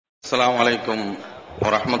அஸ்ஸலாமு அலைக்கும்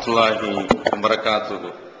வரஹ்மத்துல்லாஹி வபரகாத்துஹு.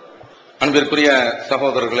 அன்பிற்குரிய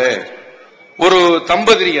சகோதரர்களே, ஒரு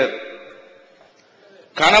தம்பதியர்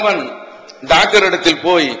கணவன் டாக்டர் இடத்தில்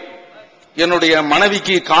போய் என்னுடைய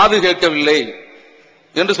மனைவிக்கு காது கேட்கவில்லை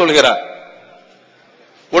என்று சொல்கிறார்.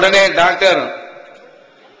 உடனே டாக்டர்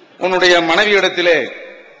உன்னுடைய மனைவி இடத்திலே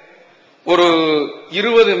ஒரு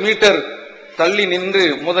 20 மீட்டர் தள்ளி நின்று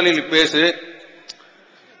முதலில் பேசு,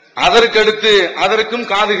 அதற்கடுத்து அதற்கும்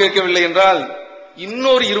காது கேட்கவில்லை என்றால்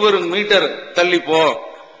இன்னொரு 20 மீட்டர் தள்ளி போ,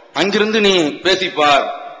 அங்கிருந்து நீ பேசிப்பார்,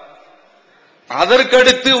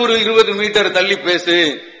 அதற்கடுத்து ஒரு 20 மீட்டர் தள்ளி பேசு,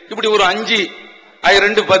 இப்படி ஒரு 5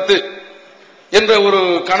 2 10 என்ற ஒரு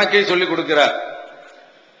கணக்கை சொல்லிக் கொடுக்கிறார்.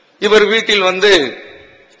 இவர் வீட்டில் வந்து,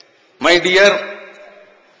 மை டியர்,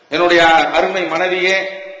 என்னுடைய அருமை மனைவியே,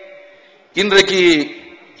 இன்றைக்கு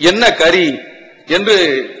என்ன கறி என்று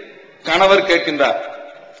கணவர் கேட்கின்றார்.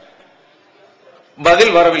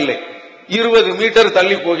 பதில் வரவில்லை. 20 மீட்டர்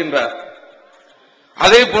தள்ளி போகின்றார்.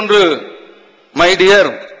 அதே போன்று, மை டியர்,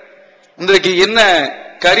 இன்றைக்கு என்ன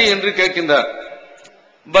கறி என்று கேட்கின்றார்.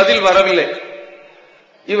 பதில் வரவில்லை.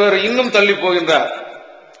 இவர் இன்னும் தள்ளி போகின்றார்.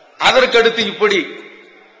 அதற்கடுத்து இப்படி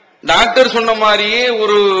டாக்டர் சொன்ன மாதிரியே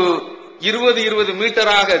ஒரு 20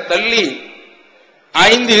 மீட்டராக தள்ளி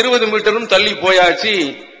 20 மீட்டரும் தள்ளி போயாச்சு.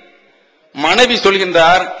 மனைவி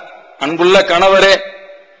சொல்கின்றார், அன்புள்ள கணவரே,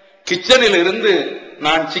 கிச்சனில் இருந்து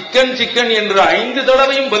நான் சிக்கன் சிக்கன் என்று 5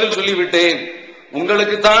 தடவையும் பதில் சொல்லிவிட்டேன்,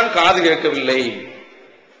 உங்களுக்கு தான் காது கேட்கவில்லை.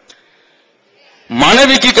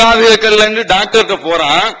 மனைவிக்கு காது கேட்கல என்று டாக்டர்கிட்ட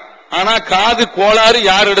போறான். ஆனா காது கோளாறு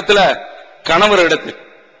யார் இடத்துல? கணவர் இடத்தில்.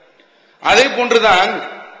 அதே போன்றுதான்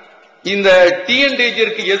இந்த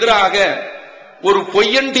டிஎன்டிஜிற்கு எதிராக ஒரு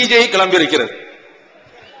பொய்யன் டிஜே கிளம்பியிருக்கிறது.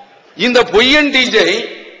 இந்த பொய்யன் டிஜே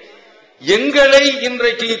எங்களை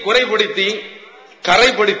இன்றைக்கு குறைபடுத்தி,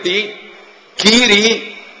 கரைப்படுத்தி, கீறி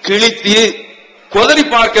கிழித்து கொதறி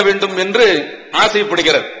பார்க்க வேண்டும் என்று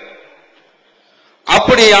ஆசைப்படுகிறது.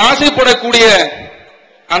 அப்படி ஆசைப்படக்கூடிய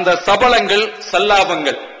அந்த சபலங்கள்,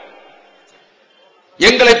 சல்லாபங்கள்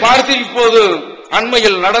எங்களை பார்த்து இப்போது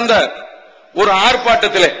அண்மையில் நடந்த ஒரு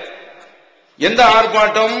ஆர்ப்பாட்டத்தில், எந்த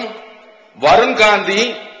ஆர்ப்பாட்டம்? வருண் காந்தி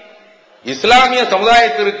இஸ்லாமிய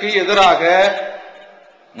சமுதாயத்திற்கு எதிராக,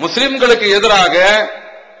 முஸ்லிம்களுக்கு எதிராக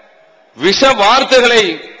விஷ வார்த்தைகளை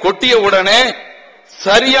கொட்டிய உடனே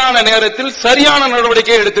சரியான நேரத்தில் சரியான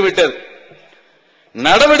நடவடிக்கை எடுத்துவிட்டது.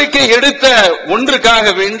 நடவடிக்கை எடுத்த ஒன்றுக்காக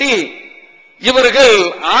வேண்டி இவர்கள்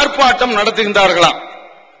ஆர்ப்பாட்டம் நடத்துகின்றார்களாம்.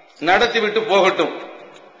 நடத்திவிட்டு போகட்டும்.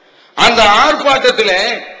 அந்த ஆர்ப்பாட்டத்தில்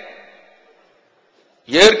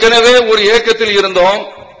ஏற்கனவே ஒரு இயக்கத்தில் இருந்தோம்.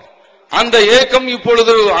 அந்த இயக்கம்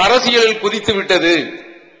இப்பொழுது அரசியலில் குதித்து விட்டது.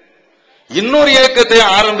 இன்னொரு இயக்கத்தை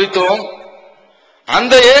ஆரம்பித்தோம்.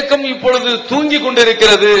 அந்த இயக்கம் இப்பொழுது தூங்கிக்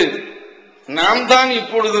கொண்டிருக்கிறது. நாம் தான்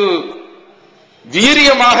இப்பொழுது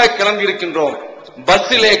வீரியமாக கிளம்பியிருக்கின்றோம்.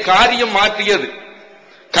 பஸ்ஸிலே காரியம் மாற்றியது.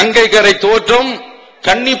 கங்கை கரை தோற்றம்,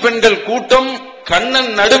 கன்னி பெண்கள் கூட்டம்,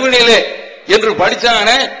 கண்ணன் நடுவினிலே என்று படிச்சான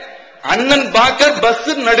அண்ணன் பாக்கர் பஸ்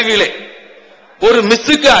நடுவிலே, ஒரு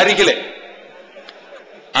மிஸ்ஸுக்கு அருகிலே.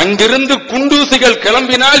 அங்கிருந்து குண்டூசிகள்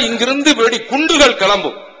கிளம்பினால் இங்கிருந்து வெடி குண்டுகள்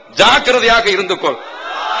கிளம்பும். ஜாக்கிரதையாக இருந்து கொள்.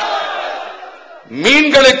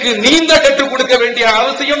 மீன்களுக்கு நீந்த கற்றுக் கொடுக்க வேண்டிய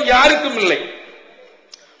அவசியம் யாருக்கும் இல்லை.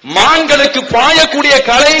 மான்களுக்கு பாயக்கூடிய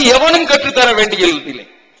கலை எவனும் கற்றுத்தர வேண்டியதில்லை.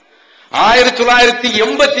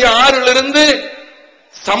 1986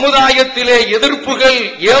 சமுதாயத்திலே எதிர்ப்புகள்,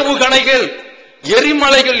 ஏவுகணைகள்,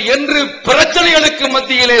 எரிமலைகள் என்று பிரச்சனைகளுக்கு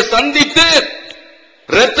மத்தியிலே சந்தித்து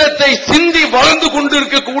இரத்தத்தை சிந்தி வளர்ந்து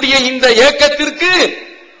கொண்டிருக்கக்கூடிய இந்த இயக்கத்திற்கு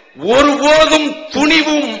ஒருபோதும்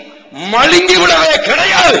துணிவும் மழுங்கி விடாத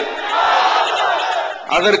கிடையாது.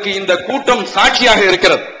 அதற்கு இந்த கூட்டம் சாட்சியாக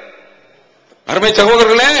இருக்கிறது. அருமை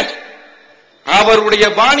சகோதரர்களே, அவருடைய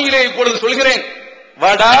பாணியிலே இப்பொழுது சொல்கிறேன்.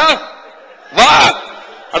 வாடா வா,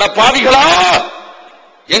 அட பாவிகளா,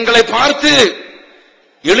 எங்களை பார்த்து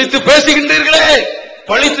இழுத்து பேசுகின்றீர்களே,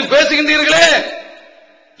 பழித்து பேசுகின்றீர்களே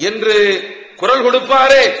என்று குரல்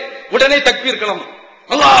கொடுப்பாரே, உடனே தக்பீர் கிளம்பும்.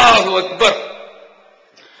 அல்லாஹு அக்பர்.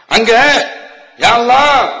 அங்க யா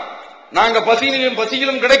அல்லாஹ், நாங்க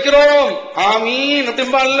பசியிலும் கிடைக்கிறோம், ஆமீன்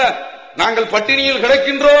அப்படிம்பா. இல்ல, நாங்கள் பட்டினியில்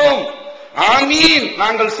கிடைக்கின்றோம், ஆமீன்.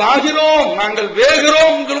 நாங்கள் சாகிறோம், நாங்கள்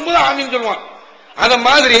வேகிறோம் சொல்லும்போது ஆமீன் சொல்லுவான். அத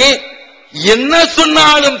மாதிரி என்ன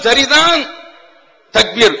சொன்னாலும் சரிதான்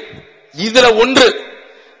தக்பீர். இதுல ஒன்று,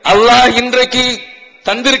 அல்லாஹ் இன்றைக்கு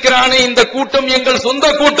தந்திருக்கிறானே இந்த கூட்டம் எங்கள் சொந்த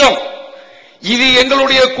கூட்டம். இது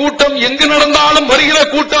எங்களுடைய கூட்டம், எங்கு நடந்தாலும் வருகிற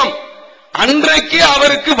கூட்டம். அன்றைக்கு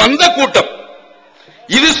அவருக்கு வந்த கூட்டம்,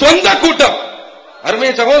 இது சொந்த கூட்டம். அருமை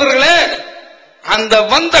சகோதரர்களே, அந்த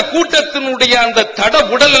வந்த கூட்டத்தினுடைய அந்த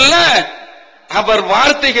தடபுடல் அவர்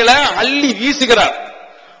வார்த்தைகளை அள்ளி வீசுகிறார்.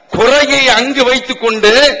 குறையை அங்கு வைத்துக்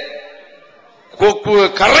கொண்டு,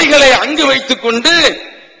 கரைகளை அங்கு வைத்துக் கொண்டு,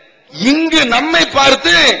 இங்கு நம்மை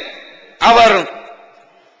பார்த்து அவர்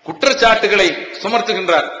குற்றச்சாட்டுகளை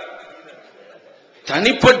சுமர்த்துகின்றார்.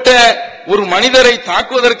 தனிப்பட்ட ஒரு மனிதரை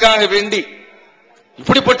தாக்குவதற்காக வேண்டி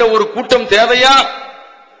இப்படிப்பட்ட ஒரு கூட்டம் தேவையா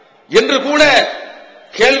என்று கூட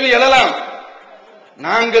கேள்வி எழலாம்.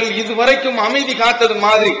 நாங்கள் இதுவரைக்கும் அமைதி காத்தது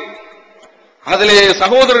மாதிரி, அதிலே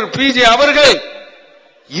சகோதரர் பிஜே அவர்கள்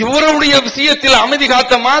இவருடைய விஷயத்தில் அமைதி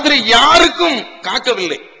காத்த மாதிரி யாருக்கும்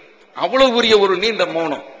காக்கவில்லை. அவ்வளவு பெரிய ஒரு நீண்ட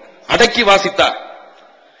மௌனம் அடக்கி வாசித்தார்.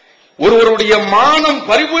 ஒருவருடைய மானம்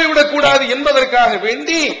பறிபோய்விடக் கூடாது என்பதற்காக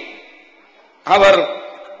வேண்டி அவர்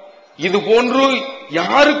இது போன்று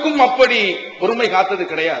யாருக்கும் அப்படி பொறுமை காத்தது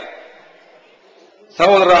கிடையாது.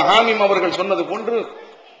 சகோதரர் ஹாமிம் அவர்கள் சொன்னது போன்று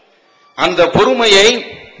அந்த பொறுமையை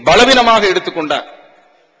பலவீனமாக எடுத்துக்கொண்டார்.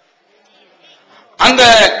 அந்த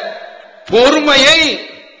பொறுமையை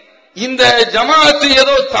இந்த ஜமாஅத்து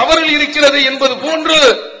ஏதோ தவறில் இருக்கிறது என்பது போன்று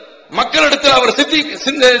மக்களிடத்தில் அவர்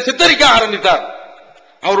சித்தரிக்க ஆரம்பித்தார்.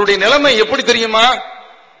 அவருடைய நிலைமை எப்படி தெரியுமா?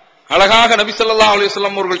 அழகாக நபி ஸல்லல்லாஹு அலைஹி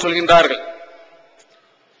வஸல்லம் அவர்கள் சொல்கின்றார்கள்,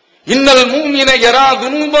 இன்னல் மூமின யரா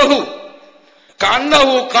துனூபஹு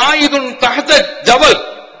கஅன்னஹு காயிதுன் தஹத ஜபல்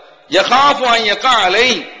யகாஃபு அன் யகா அலை.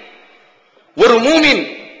 ஒரு மூமின்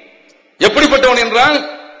எப்படிப்பட்டவன் என்றால்,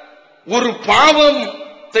 ஒரு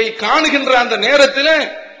பாவத்தை காணுகின்ற அந்த நேரத்தில்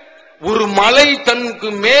ஒரு மலை தனக்கு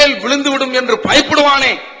மேல் விழுந்துவிடும் என்று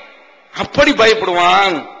பயப்படுவானே, அப்படி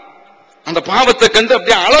பயப்படுவான். அந்த பாவத்தை கண்டு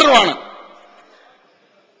அப்படியே அலறுவான்.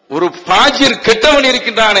 ஒரு பாஜிர் கெட்டவன்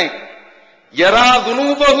இருக்கின்றானே, யரா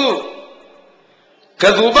துனூபஹு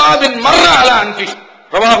கதுபாபின் மர்ர அலா அன்ஃபி,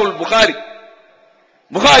 ரவாஹுல் புகாரி,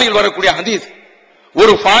 புகாரியில் வரக்கூடிய ஹதீஸ்.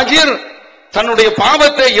 ஒரு ஃபாஜிர் தன்னுடைய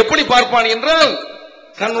பாவத்தை எப்படி பார்ப்பான் என்றால்,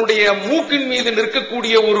 தன்னுடைய மூக்கின் மீது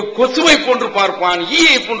நிற்கக்கூடிய ஒரு கொசுவை போன்று பார்ப்பான்,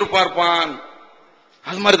 ஈயை போன்று பார்ப்பான்.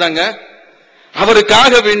 அது மாதிரிதாங்க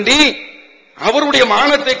அவருக்காக வேண்டி அவருடைய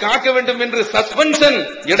மானத்தை காக்க வேண்டும் என்று சஸ்பென்ஷன்,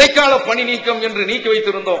 இடைக்கால பணி நீக்கம் என்று நீக்கி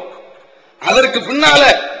வைத்திருந்தோம். அதற்கு பின்னால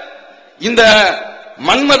இந்த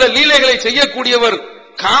மன்மத லீலைகளை செய்யக்கூடியவர்,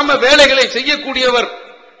 காம வேலைகளை செய்யக்கூடியவர்,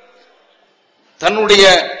 தன்னுடைய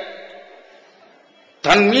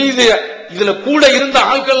தன் மீது இதுல கூட இருந்த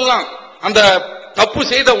ஆட்கள் எல்லாம் அந்த தப்பு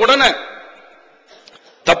செய்த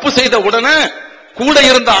உடனே கூட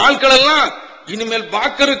இருந்த ஆட்கள் எல்லாம் இனிமேல்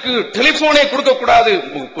பாக்கருக்கு டெலிபோனே கொடுக்க கூடாது,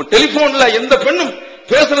 டெலிபோன்ல எந்த பெண்ணும்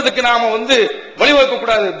பேசுறதுக்கு நாம வழிவகுக்க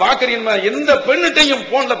கூடாது, பாக்கரின் எந்த பெண்ணிட்டையும்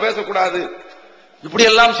போன்ல பேசக்கூடாது, இப்படி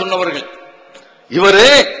எல்லாம் சொன்னவர்கள். இவரு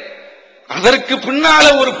அதற்கு பின்னால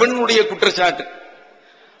ஒரு பெண்ணுடைய குற்றச்சாட்டு,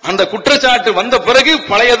 அந்த குற்றச்சாட்டு வந்த பிறகு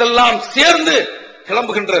பழையதெல்லாம் சேர்ந்து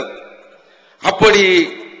கிளம்புகின்றது. அப்படி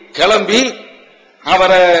கிளம்பி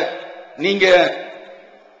அவரை நீங்க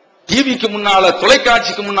டிவிக்கு முன்னால,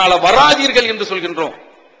 தொலைக்காட்சிக்கு முன்னால வராதீர்கள் என்று சொல்கின்றோம்.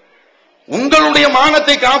 உங்களுடைய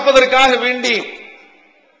மானத்தை காப்பதற்காக வேண்டி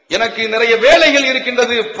எனக்கு நிறைய வேலைகள்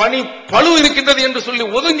இருக்கின்றது, பணி பளு இருக்கின்றது என்று சொல்லி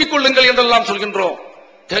ஒதுங்கிக் கொள்ளுங்கள் என்றெல்லாம் சொல்கின்றோம்.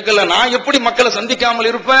 கேட்கல, நான் எப்படி மக்களை சந்திக்காமல்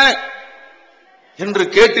இருப்பேன் என்று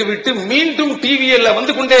கேட்டுவிட்டு மீண்டும் டிவியில்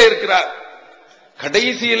வந்து கொண்டே இருக்கிறார்.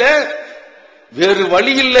 கடைசியில வேறு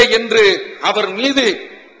வழி இல்லை என்று அவர் மீது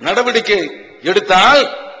நடவடிக்கை எடுத்தால்,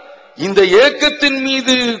 இந்த இயக்கத்தின்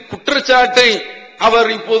மீது குற்றச்சாட்டை அவர்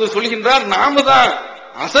இப்போது சொல்கின்றார், நாம தான்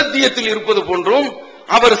அசத்தியத்தில் இருப்பது போன்றும்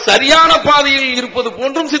அவர் சரியான பாதையில் இருப்பது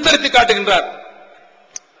போன்றும் சித்தரித்து காட்டுகின்றார்.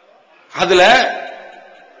 அதுல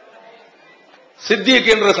சித்திக்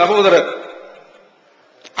என்ற சகோதரர்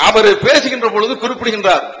அவர் பேசுகின்ற பொழுது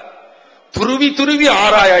குறிப்பிடுகின்றார், துருவி துருவி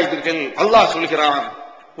ஆராயாதீர்கள். அல்லாஹ் சொல்கிறான்,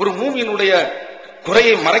 ஒரு மூமியினுடைய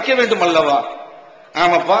குறையை மறைக்க வேண்டும் அல்லவா?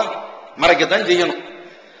 ஆமாப்பா, மறைக்கத்தான் செய்யணும்.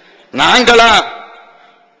 நாங்களா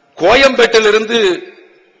கோயம்பேட்டிலிருந்து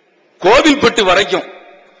கோவில்பட்டு வரைக்கும்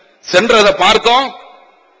சென்றதை பார்த்தோம்.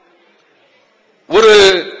 ஒரு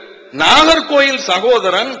நாகர்கோயில்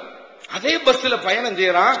சகோதரன் அதே பஸ்ல பயணம்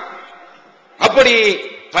செய்யறான். அப்படி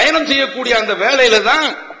பயணம் செய்யக்கூடிய அந்த வேலையில தான்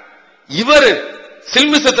இவர்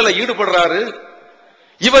சில்மிசத்துல ஈடுபடுறாரு.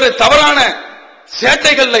 இவர் தவறான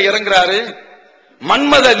சேட்டைகள்ல இறங்குறாரு,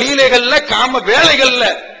 மன்மத லீலைகள்ல, காம வேலைகள்ல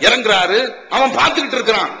இறங்குறாரு. அவன் பார்த்துக்கிட்டு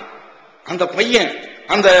இருக்கிறான். அந்த பையன்,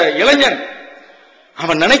 அந்த இளைஞன்,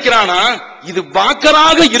 அவன் நினைக்கிறானா இது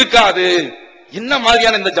பாக்கராக இருக்காது. என்ன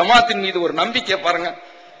மாதிரியான இந்த ஜமாத்தின் மீது ஒரு நம்பிக்கை பாருங்க,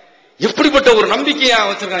 எப்படிப்பட்ட ஒரு நம்பிக்கையை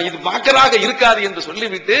வச்சிருக்கான். இது பாக்கராக இருக்காது என்று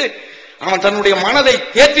சொல்லிவிட்டு அவன் தன்னுடைய மனதை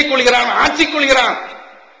தேற்றிக் கொள்கிறான், ஆற்றிக் கொள்கிறான்.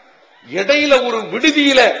 இடையில ஒரு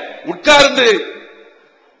விடுதியில உட்கார்ந்து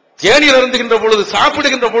தேநீர் அருந்துகின்ற பொழுது,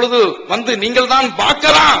 சாப்பிடுகின்ற பொழுது வந்து நீங்கள் தான்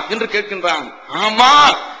பாக்கரா என்று கேட்கின்றான். ஆமா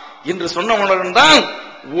என்று சொன்னவுடன் தான்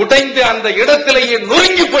உடைந்து அந்த இடத்திலேயே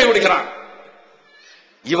நொறுங்கி போய் விடுகிறான்.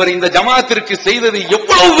 இவர் இந்த ஜமாத்திற்கு செய்தது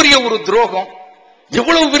எவ்வளவு பெரிய ஒரு துரோகம்,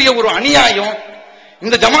 எவ்வளவு பெரிய ஒரு அநியாயம்,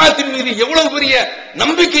 இந்த ஜமாத்தின் மீது எவ்வளவு பெரிய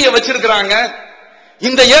நம்பிக்கையை வச்சிருக்கிறாங்க,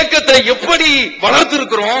 இந்த இயக்கத்தை எப்படி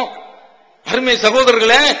வளர்த்திருக்கிறோம். அருமை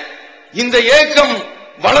சகோதரர்களே, இந்த இயக்கம்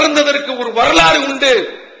வளர்ந்ததற்கு ஒரு வரலாறு உண்டு,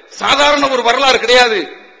 சாதாரண ஒரு வரலாறு கிடையாது.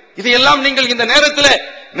 இதையெல்லாம் நீங்கள் இந்த நேரத்தில்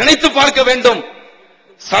நினைத்து பார்க்க வேண்டும்.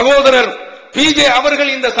 சகோதரர் பிஜே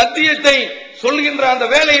அவர்கள் இந்த சத்தியத்தை சொல்கின்ற அந்த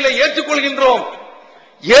வேலையில ஏற்றுக்கொள்கின்றோம்.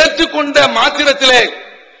 ஏற்றுக்கொண்ட மாத்திரத்திலே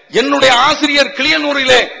என்னுடைய ஆசிரியர்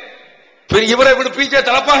கிளியனூரிலே, இவரை விட பிஜே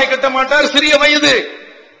தலப்பாகை கட்ட மாட்டார், சிறிய வயது,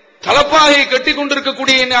 தலப்பாகை கட்டி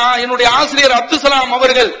கொண்டிருக்கக்கூடிய என்னுடைய ஆசிரியர் அப்துசலாம்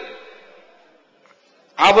அவர்கள்,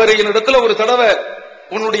 அவர் என்னிடத்துல ஒரு தடவை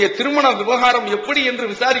உன்னுடைய திருமண விவகாரம் எப்படி என்று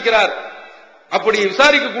விசாரிக்கிறார். அப்படி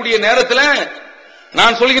விசாரிக்கக்கூடிய நேரத்தில்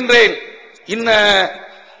நான் சொல்கின்றேன்,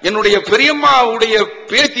 என்னுடைய பெரியம்மாவுடைய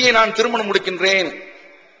பேத்தியை நான் திருமணம் முடிக்கின்றேன்,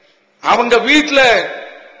 அவங்க வீட்டில்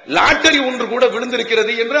லாட்டரி ஒன்று கூட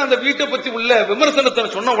விழுந்திருக்கிறது என்று அந்த வீட்டை பத்தி உள்ள விமர்சனத்தை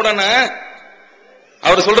சொன்ன உடனே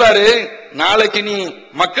அவர் சொல்றாரு, நாளைக்கு நீ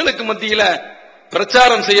மக்களுக்கு மத்தியில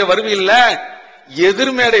பிரச்சாரம் செய்ய வருவில்ல,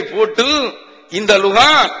 எதிர்மேடை போட்டு இந்த லுகா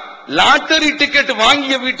லாட்டரி டிக்கெட்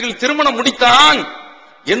வாங்கிய வீட்டில் திருமணம் முடித்தான்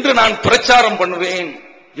என்று நான் பிரச்சாரம் பண்ணுவேன்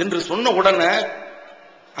என்று சொன்ன உடனே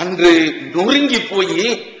அன்று நொறுங்கி போய்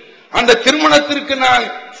அந்த திருமணத்திற்கு நான்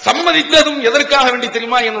சம்மதித்ததும் எதற்காக வேண்டி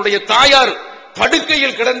தெரியுமா? என்னுடைய தாயார்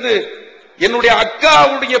படுக்கையில் கிடந்து என்னுடைய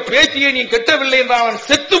அக்காவுடைய பேச்சியை நீ கெட்டவில்லை என்றால் நான்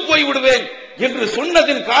செத்து போய் விடுவேன் என்று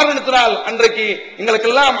சொன்னதின் காரணத்தினால் அன்றைக்கு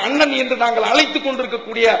எங்களுக்கெல்லாம் அண்ணன் என்று நாங்கள் அழைத்துக்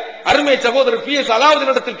கொண்டிருக்கக்கூடிய அருமை சகோதரர் பி எஸ்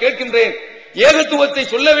அலாவுதீனிடத்தில் கேட்கின்றேன், ஏகத்துவத்தை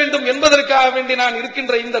சொல்ல வேண்டும் என்பதற்காக வேண்டி நான்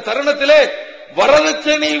இருக்கின்ற இந்த தருணத்திலே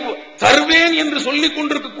வரதட்சணை தருவேன் என்று சொல்லிக்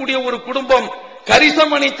கொண்டிருக்கக்கூடிய ஒரு குடும்பம்,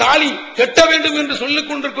 கரிசமணி தாலி கட்ட வேண்டும் என்று சொல்லிக்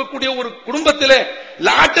கொண்டிருக்கக்கூடிய ஒரு குடும்பத்திலே,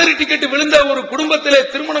 லாட்டரி டிக்கெட் விழுந்த ஒரு குடும்பத்திலே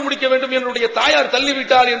திருமணம் முடிக்க வேண்டும் என்னுடைய தாயார்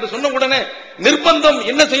தள்ளிவிட்டார் என்று சொன்ன உடனே நிர்பந்தம்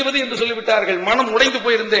என்ன செய்வது என்று சொல்லிவிட்டார்கள். மனம் உடைந்து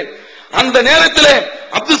போயிருந்தேன். அந்த நேரத்தில்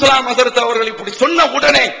அப்துசலாம் ஹசரத் அவர்கள் இப்படி சொன்ன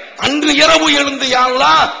உடனே அன்று இரவு எழுந்து, யா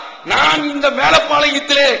அல்லாஹ், நான் இந்த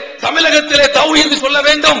மேலப்பாளையத்திலே தமிழகத்திலே தௌஹீத் சொல்ல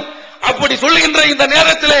வேண்டும், அப்படி சொல்லுகின்ற இந்த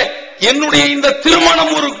நேரத்திலே என்னுடைய இந்த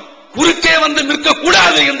திருமணம் ஒரு குறுக்கே வந்து நிற்க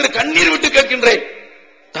கூடாது என்று கண்ணீர் விட்டு கேட்கின்றேன்.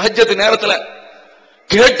 தஹஜ்ஜத் நேரத்தில்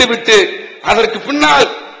கேட்டுவிட்டு அதற்கு பின்னால்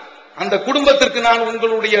அந்த குடும்பத்திற்கு நான்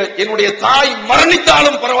என்னுடைய தாய்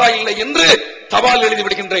மரணித்தாலும் பரவாயில்லை என்று தபால் எழுதி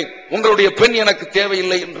விடுகின்றேன், உங்களுடைய பெண் எனக்கு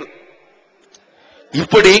தேவையில்லை என்று.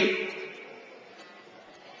 இப்படி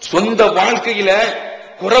சொந்த வாழ்க்கையில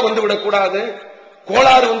குறை வந்து விடக்கூடாது,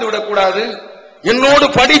 கோளாறு வந்து விடக்கூடாது. என்னோடு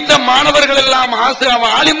படித்த மாணவர்கள் எல்லாம்,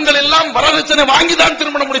 ஆலிம்கள் எல்லாம் வரதட்சணை வாங்கிதான்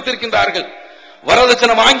திருமணம் முடித்திருக்கின்றார்கள்.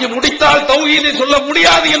 வரதட்சணை வாங்கி முடித்தால் தௌஹீதை சொல்ல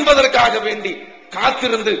முடியாது என்பதற்காக வேண்டி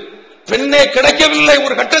காத்திருந்து பெண்ணே கிடைக்கவில்லை.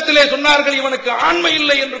 ஒரு கட்டத்திலே சொன்னார்கள், இவனுக்கு ஆண்மை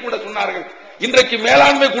இல்லை என்று கூட சொன்னார்கள். இன்றைக்கு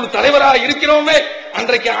மேலாண்மை குழு தலைவராக இருக்கிறோமே,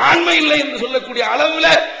 அன்றைக்கு ஆண்மை இல்லை என்று சொல்லக்கூடிய அளவுல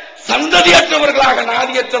சந்ததியற்றவர்களாக,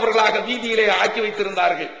 நாதியற்றவர்களாக வீதியிலே ஆக்கி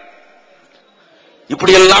வைத்திருந்தார்கள்.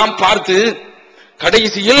 இப்படியெல்லாம் பார்த்து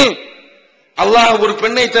கடைசியில் அல்லாஹ் ஒரு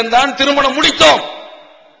பெண்ணை தந்தான், திருமணம் முடித்தோம்.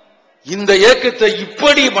 இந்த இயக்கத்தை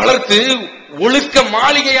இப்படி வளர்த்து ஒழுக்க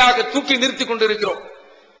மாளிகையாக தூக்கி நிறுத்திக் கொண்டிருக்கிறோம்.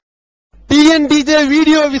 டிஎன்டிஜே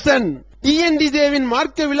வீடியோ விசன், டிஎன்டிஜேவின்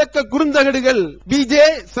மார்க்க விளக்க குறுந்தகடுகள் PJ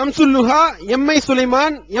சம்சுல்லுஹா, Mi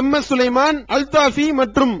Sulaiman, MS Sulaiman, Althafi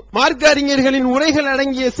மற்றும் மார்க்க அறிஞர்களின் உரைகள்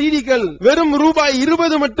அடங்கிய சீடிகள் வெறும் ரூபாய்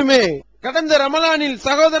 20 மட்டுமே. கடந்த ரமலானில்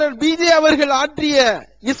சகோதரர் பிஜே அவர்கள் ஆற்றிய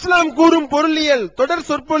இஸ்லாம் கூறும் பொருளியல் தொடர்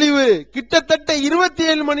சொற்பொழிவு கிட்டத்தட்ட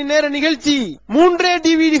 27 மணி நேர நிகழ்ச்சி 3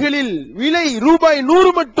 டிவிடிகளில் விலை ரூபாய்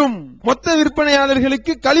 100 மட்டும். மொத்த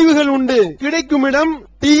விற்பனையாளர்களுக்கு கழிவுகள் உண்டு. கிடைக்கும் இடம்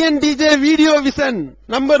டிஎன்டிஜே வீடியோ விசன்,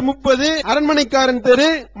 நம்பர் 30, அரண்மனைக்காரன் தெரு,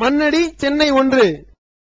 மண்ணடி, சென்னை 1.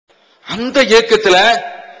 அந்த இயக்கத்துல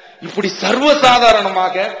இப்படி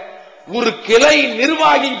சர்வசாதாரணமாக ஒரு கிளை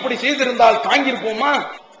நிர்வாகி இப்படி செய்திருந்தால் தாங்கியிருப்போமா?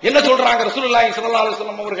 என்ன சொல்றாங்க ரசூலுல்லாஹி ஸல்லல்லாஹு அலைஹி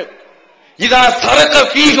வஸல்லம் அவர்கள்? இதா சரக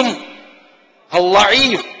ஃபீஹும்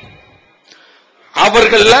அல்லாஹ்,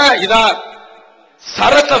 அவர்கள இதா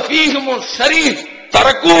சரக ஃபீஹும் ஷரீஃப்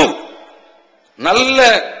தரக்கு, நல்ல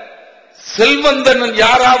செல்வந்தன்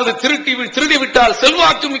யாராவது திருடி விட்டால்,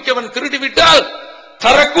 செல்வாக்கு மிக்கவன் திருடி விட்டால்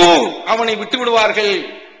தரக்கு, அவனை விட்டு விடுவார்கள்.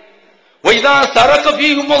 வைதா சரக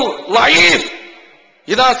ஃபீஹும் லைஃப்,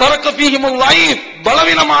 இதா சரக்க ஃபீஹிமுல் லைஃப்,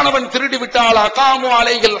 பலவீனமானவன் திருடி விட்டால் அகாமு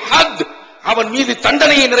அலைஹில் ஹத், அவன் மீது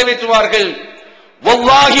தண்டனையை நிறைவேற்றுவார்கள்.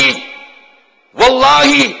 வல்லாஹி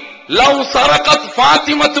வல்லாஹி லவ் சரகத்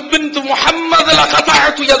ஃபாத்திமத்து பின்த் முஹம்மத்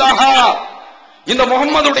லகதஅது யதஹா, இந்த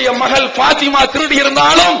முஹம்மதுடைய மகள் ஃபாத்திமா திருடி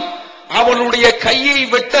இருந்தாலும் அவளுடைய கையை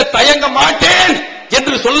வெட்ட தயங்க மாட்டேன்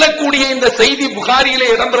என்று சொல்லக்கூடிய இந்த செய்தி புகாரியிலே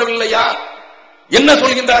இடம்பெறவில்லையா? என்ன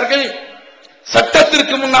சொல்கின்றார்கள்?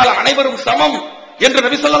 சட்டத்திற்கு முன்னால் அனைவரும் சமம் என்று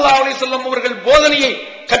நபி ஸல்லல்லாஹு அலைஹி வஸல்லம் அவர்கள் போதனையை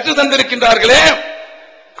கற்று தந்திருக்கின்றார்களே,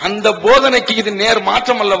 அந்த போதனைக்கு இது நேர்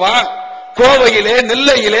மாற்றம் அல்லவா? கோவையிலே,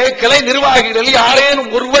 நெல்லையிலே கிளை நிர்வாகிகள்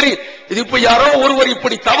யாரேனும் ஒருவர், இது இப்ப யாரோ ஒருவர்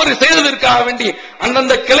இப்படி தவறு செய்ததற்காக வேண்டி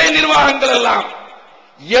அந்தந்த கிளை நிர்வாகங்கள் எல்லாம்,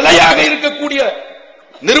 இலையாக இருக்கக்கூடிய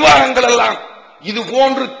நிர்வாகங்கள் எல்லாம் இது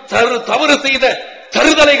போன்று தவறு செய்த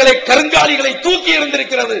தருதலைகளை, கருங்காலிகளை தூக்கி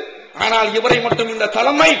இருந்திருக்கிறது. ஆனால் இவரை மட்டும் இந்த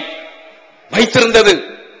தலைமை வைத்திருந்தது.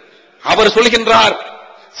 அவர் சொல்கின்றார்,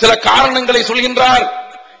 சில காரணங்களை சொல்கின்றார்.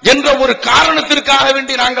 என்ற ஒரு காரணத்திற்காக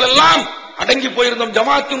வேண்டி நாங்கள் எல்லாம் அடங்கி போயிருந்தோம்.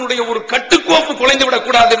 ஜமாத்தினுடைய ஒரு கட்டுக்கோப்பு குலைந்து விடக்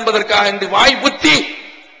கூடாது என்பதற்காக வேண்டி வாய் புத்தி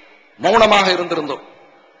மௌனமாக இருந்திருந்தோம்.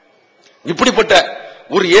 இப்படிப்பட்ட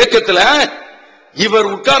ஒரு இயக்கத்தில் இவர்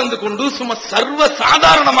உட்கார்ந்து கொண்டு சும்மா சர்வ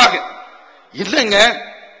சாதாரணமாக இல்லைங்க,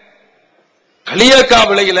 களியக்கா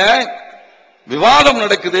விலையில விவாதம்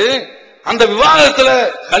நடக்குது. அந்த விவாதத்தில்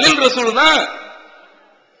கலில் ரசூல் தான்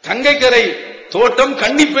கங்கைக்கரை தோட்டம்,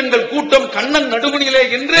 கன்னி பெண்கள் கூட்டம், கண்ணன் நடுவணிலே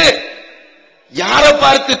என்று யாரை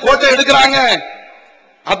பார்த்து கோட்டை எடுக்கிறாங்க?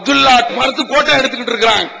 அப்துல்லா பார்த்து கோட்டை எடுத்துக்கிட்டு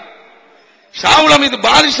இருக்கிறாங்க. ஷாவுல் அமீது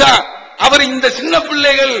பாதிஷா அவர் இந்த சின்ன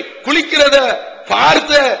பிள்ளைகள் குளிக்கிறத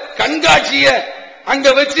பார்த்த கண்காட்சிய அங்க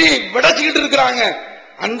வச்சு விடச்சுக்கிட்டு இருக்கிறாங்க.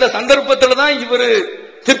 அந்த சந்தர்ப்பத்தில் தான் இவரு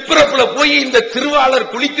திற்பரப்புல போய் இந்த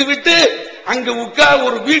திருவாளர் குளித்து விட்டு அங்கு உட்கார்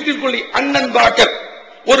ஒரு வீட்டிற்குள் அண்ணன் பாக்கர்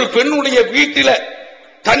ஒரு பெண்ணுடைய வீட்டில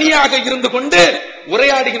தனியாக இருந்து கொண்டு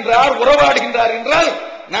உரையாடுகின்றார், உறவாடுகின்றார் என்றால்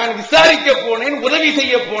நான் விசாரிக்க போனேன், உதவி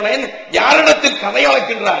செய்ய போனேன், யாரிடத்தில் கதை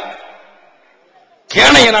அளக்கின்றார்?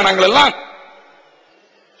 கேனையனா நாங்கள் எல்லாம்?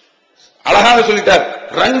 அழகாக சொல்லிட்டார்.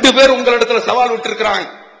 2 பேர் உங்களிடத்துல சவால் விட்டு இருக்கிறாங்க.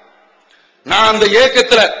 நான் அந்த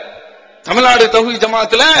இயக்கத்துல தமிழ்நாடு தௌஹீத்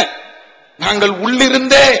ஜமாத்துல நாங்கள்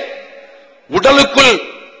உள்ளிருந்தே உடலுக்குள்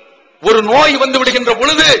ஒரு நோய் வந்து விடுகின்ற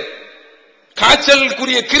பொழுது,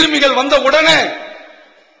 காய்ச்சலுக்குரிய கிருமிகள் வந்த உடனே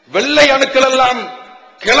வெள்ளை அணுக்கள் எல்லாம்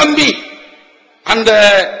கிளம்பி அந்த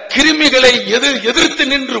கிருமிகளை எதிர்த்து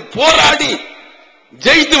நின்று போராடி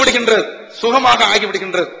ஜெயித்து விடுகின்றது, சுகமாக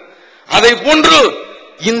ஆகிவிடுகின்றது. அதை போன்று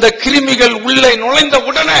இந்த கிருமிகள் உள்ளே நுழைந்த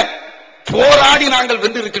உடனே போராடி நாங்கள்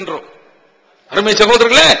வென்றிருக்கின்றோம். அருமை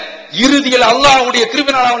சகோதரர்களே, இறுதியில் அல்லாஹ்வுடைய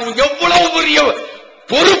கிருபையினால் அவன் எவ்வளவு பெரிய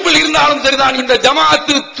பொறுப்பில் இருந்தாலும் சரிதான் இந்த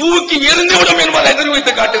ஜமாத்து தூக்கி எறிந்துவிடும் என்பதை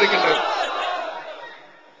நிரூபித்து காட்டியிருக்கின்றது.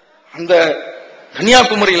 அந்த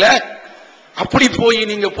கன்னியாகுமரியில அப்படி போய்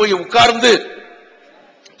நீங்க போய் உட்கார்ந்து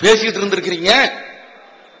பேசிட்டு இருந்திருக்கிறீங்க.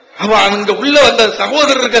 அங்க உள்ள வந்த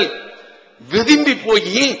சகோதரர்கள் விரும்பி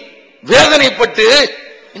போய் வேதனைப்பட்டு,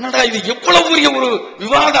 என்னடா இது எவ்வளவு பெரிய ஒரு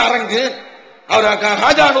விவாத அரங்கு, அவர்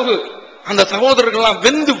ஹாஜானு அந்த சகோதரர்கள்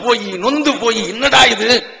வெந்து போய் நொந்து போய் என்னடா இது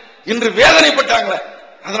என்று வேதனைப்பட்டாங்க.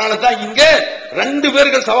 அதனால தான் இங்க 2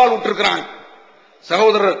 பேர்கள் சவால் விட்டுருக்கிறாங்க.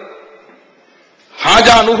 சகோதரர்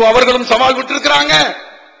ஹாஜானு அவர்களும் சவால் விட்டிருக்கிறாங்க,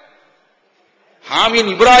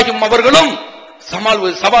 ஹாமின் இப்ராஹிம் அவர்களும்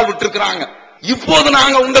சவால் விட்டிருக்கிறாங்க. இப்போது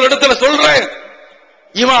நாங்க உங்களிடத்துல சொல்றேன்,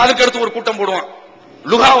 இவன் அதுக்கு அடுத்து ஒரு கூட்டம் போடுவான்.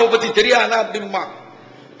 லுகாவை பத்தி தெரியாதா அப்படிமா,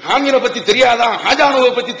 ஹாமீனை பத்தி தெரியாதா,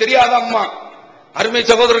 ஹாஜானுவை பத்தி தெரியாதா அம்மா. அருமை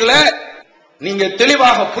சகோதரர்களே, நீங்க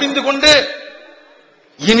தெளிவாக புரிந்து கொண்டு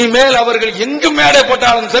இனிமேல் அவர்கள் எங்கு மேடை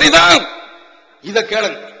போட்டாலும் சரிதான் இத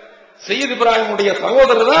கேளுங்க. சையத் இப்ராஹிமுடைய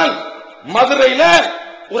சகோதரர் தான் மதுரையில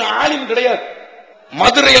ஒரு ஆலிம் கிடையாது.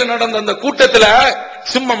 மதுரையில் நடந்த அந்த கூட்டத்தில்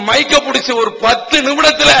சும்மா மைக்க பிடிச்சு ஒரு 10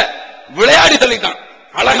 நிமிடத்துல விளையாடி தள்ளிட்டான்.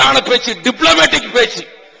 அழகான பேச்சு, டிப்ளமேட்டிக் பேச்சு.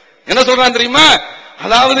 என்ன சொல்றான் தெரியுமா?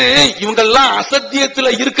 அதாவது இவங்க எல்லாம்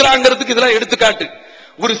அசத்தியத்தில் இருக்கிறாங்கிறதுக்கு இதெல்லாம் எடுத்துக்காட்டு.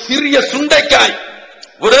 ஒரு சிறிய சுண்டைக்காய்,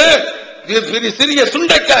 ஒரு சிறிய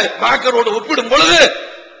சுண்டைக்காய் பாக்கரோடு ஒப்பிடும் பொழுது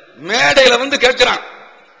மேடையில வந்து கேட்கிறான்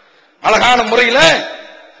அழகான முறையில,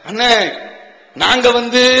 அண்ணே நாங்க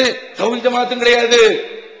தௌஹீத் ஜமாத்தும் கிடையாது,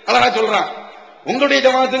 அழகா சொல்றான். உங்களுடைய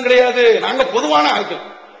ஜமாத்தும் கிடையாது, நாங்க பொதுவான ஆட்கள்,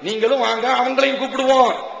 நீங்களும் வாங்க, அவங்களையும்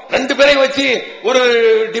கூப்பிடுவோம், 2 பேரையும் வச்சு ஒரு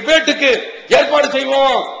டிபேட்டுக்கு ஏற்பாடு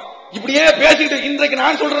செய்வோம். இப்படியே பேசிட்டு இன்றைக்கு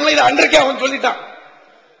நான் சொல்றேன், இது அன்றைக்கு அவன் சொல்லிட்டான்.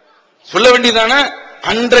 சொல்ல வேண்டியதானே?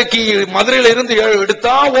 அன்றைக்கு மதுரையில இருந்து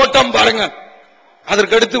எடுத்தா ஓட்டம் பாருங்க.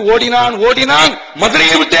 அதற்கு அடுத்து ஓடினான்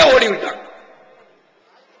மதுரையை விட்டே ஓடிவிட்டான்.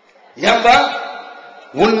 ஏன்பா?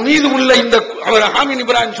 உன் மீது உள்ள இந்த அவர் ஹாமின்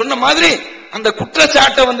இப்ராஹிம் சொன்ன மாதிரி அந்த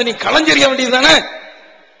குற்றச்சாட்டை நீ களைஞ்செறிய வேண்டியதுதானே.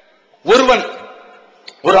 ஒருவன்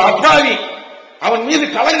ஒரு அப்பாவி அவன் மீது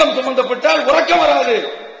களங்கம் சுமந்தப்பட்டால் உறக்கம் வராது.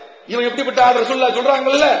 இவன் எப்படிப்பட்ட ஆள் ரசூலுல்லாஹ்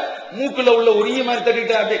சொல்றாங்கல்ல, மூக்குல உள்ள ஒரு ஈ மாதிரி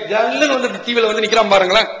தட்டிட்டு அப்படியே ஜல்லுன்னு டிவில நிக்கிறான்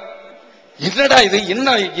பாருங்களேன். என்னடா இது,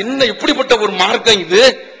 என்ன எப்படிப்பட்ட ஒரு மார்க்கம் இது?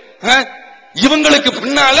 இவங்களுக்கு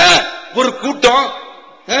பின்னால ஒரு கூட்டம்,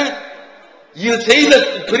 இது செய்த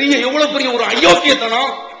பெரிய எவ்வளவு பெரிய ஒரு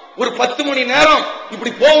அயோக்கியத்தனம். ஒரு 10 மணி நேரம்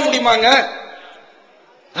இப்படி போக முடியுமாங்க?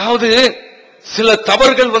 அதாவது சில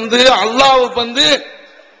தவறுகள் அல்லாஹ்வுக்கு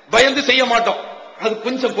பயந்து செய்ய மாட்டோம், அது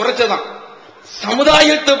கொஞ்சம் குறைச்சதான்.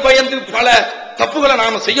 சமுதாயத்தை பயந்து பல தப்புகளை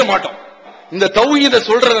நாம செய்ய மாட்டோம். இந்த தௌஹீத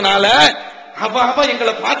சொல்றதுனால அவ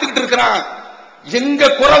எங்களை பார்த்துக்கிட்டு இருக்கிறான், எங்க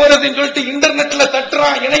குறை வருதுன்னு சொல்லிட்டு இன்டர்நெட்ல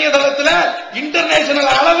தட்டுறான், இணையதளத்துல இன்டர்நேஷனல்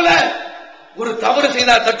அளவுல ஒரு தவறு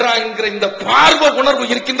செய்தா தட்டுறாங்கிற இந்த பார்வை உணர்வு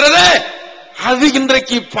இருக்கின்றது. அது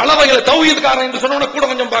இன்றைக்கு பல வகையில தௌஹீத்காரன் என்று சொன்ன கூட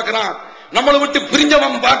கொஞ்சம் பாக்குறான், நம்மளை விட்டு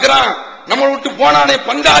பிரிஞ்சவன் பாக்குறான், நம்மளை விட்டு போனானே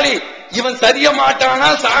பங்காளி, இவன் சரிய மாட்டானா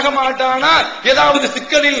சாக மாட்டானா ஏதாவது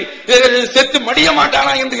சிக்கலில் செத்து மடிய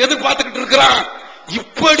மாட்டானா என்று எதிர்பார்த்துக்கிட்டு இருக்கிறான்.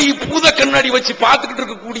 இப்படி பூத கண்ணாடி வச்சு பார்த்துக்கிட்டு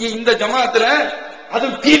இருக்கக்கூடிய இந்த ஜமாத்துல அது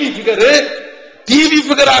டிவி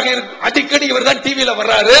பிகராக இருக்கு. அடிக்கடி இவர் தான் டிவியில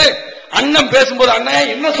வர்றாரு. அண்ணன் பேசும்போது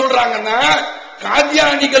அண்ணன் என்ன சொல்றாங்கன்னா,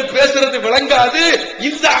 காதியானிகள் பேசுறது விளங்காது,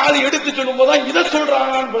 இந்த ஆள் எடுத்து சொல்லும் போதுதான் இதை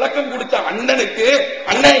சொல்றாங்க விளக்கம் கொடுத்த அண்ணனுக்கு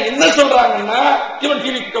அண்ணன் என்ன சொல்றாங்கன்னா இவன்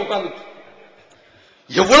டிவி கிட்ட உட்கார்ந்து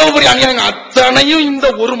எவ்வளவு பெரிய அநியாயம். அத்தனையும் இந்த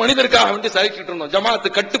ஒரு மனிதருக்காக வந்து சகிச்சுட்டு இருந்தோம். ஜமாத்து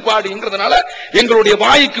கட்டுப்பாடுங்கிறதுனால எங்களுடைய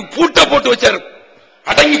வாய்க்கு பூட்ட போட்டு வச்சாரு,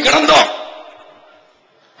 அடங்கி கிடந்தோம்.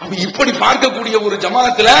 அப்ப இப்படி பார்க்கக்கூடிய ஒரு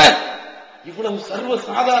ஜமாத்துல இவ்வளவு சர்வ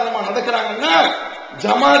சாதாரணமா நடக்கிறாங்கன்னா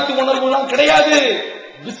ஜமாத்து உணர்வு எல்லாம் கிடையாது.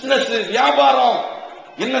 பிசினஸ் வியாபாரம்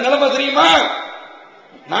என்ன நிலைமை தெரியுமா?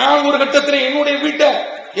 நான் ஒரு கட்டத்தில் என்னுடைய வீட்டை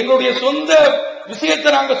எங்களுடைய சொந்த விஷயத்தை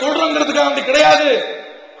நாங்க சொல்றோங்கிறதுக்காக கிடையாது,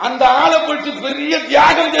 அந்த ஆளை பற்றி பெரிய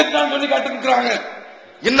தியாகம் செய்தான்னு சொல்லி காட்டுக்கிறாங்க.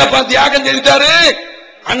 என்னப்பா தியாகம் செய்தாரு?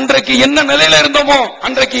 அன்றைக்கு என்ன நிலையில இருந்தோமோ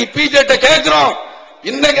அன்றைக்கு பிஜேட்ட கேட்கிறோம்,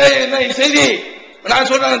 என்ன செய்தி? நான்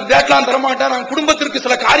சொல்றேன் டேட்லாம் தரமாட்டேன், நான் குடும்பத்திற்கு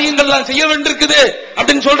சில காரியங்கள்லாம் செய்ய வேண்டியிருக்குது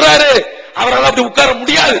அப்படின்னு சொல்றாரு. அவரால் அப்படி உட்கார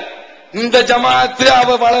முடியாது. இந்த ஜமாத்து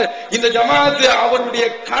அவருடைய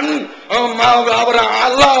கண்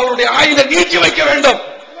அல்லாஹ் அவருடைய ஆயுத நீட்டி வைக்க வேண்டும்.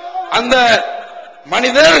 அந்த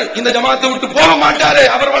மனிதர் இந்த ஜமாத்தை விட்டு போக மாட்டாரு.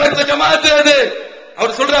 அவர் வளர்த்த ஜமாத்து அது.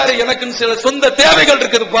 அவர் சொல்றாரு, எனக்கு சில சொந்த தேவைகள்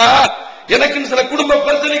இருக்குதுப்பா, எனக்கு சில குடும்ப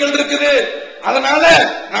பிரச்சனைகள் இருக்குது, அதனால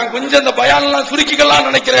நான் கொஞ்சம் இந்த பயானெல்லாம் சுருக்கிக்கலாம்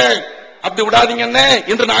நினைக்கிறேன், அப்படி விடாதீங்க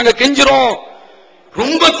என்று நாங்க கெஞ்சிரோம்.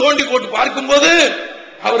 ரொம்ப தோண்டி போட்டு பார்க்கும்போது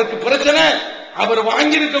அவருக்கு பிரச்சனை, அவர்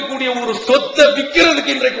வாங்கியிருக்கக்கூடிய ஒரு சொத்தை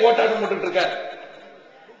விற்கிறதுக்கு இன்றைக்கு ஓட்டாட்டம் போட்டு இருக்கார்.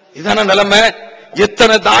 இதான நிலைமை.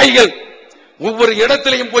 எத்தனை தாய்கள் ஒவ்வொரு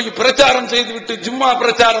இடத்திலையும் போய் பிரச்சாரம் செய்துவிட்டு ஜும்மா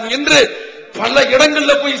பிரச்சாரம் என்று பல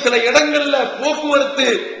இடங்கள்ல போய் சில இடங்கள்ல போக்குவரத்து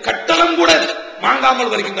கட்டணம் கூட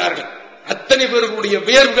வாங்காமல் வருகின்றார்கள். அத்தனை பேர்களுடைய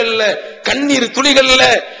வேர்கள்ல கண்ணீர் துளிகள்ல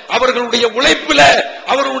அவர்களுடைய உழைப்புல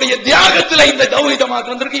அவர்களுடைய தியாகத்துல இந்த தௌஹீத்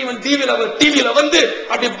ஜமாத் வந்திருக்கு. இவன் டிவியில வந்து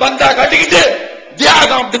அப்படி பந்தா காட்டிக்கிட்டு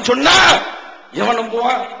தியாகம் அப்படின்னு சொன்னா எவன்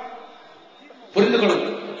நம்புவான்? புரிந்து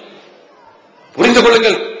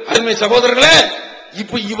கொள்ளுங்கள் அருமை சகோதரர்களே.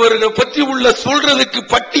 இப்ப இவர்கள் பற்றி உள்ள சொல்றதுக்கு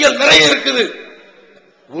பட்டியல் நிறைய இருக்குது.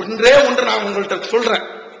 ஒன்றே ஒன்று நான் உங்கள்கிட்ட சொல்றேன்,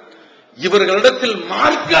 இவர்களிடத்தில்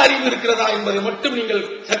மார்க்க அறிவு இருக்கிறதா என்பதை மட்டும் நீங்கள்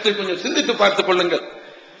சற்று கொஞ்சம் சிந்தித்து பார்த்துக் கொள்ளுங்கள்.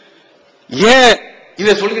 ஏன்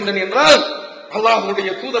இதை சொல்கின்றன என்றால் அல்லாஹ்வுடைய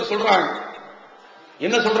தூதர் சொல்றாங்க,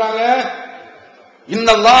 என்ன சொல்றாங்க?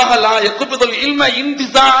 இன்னல்லாஹ லா யக்பிதுல் இல்ம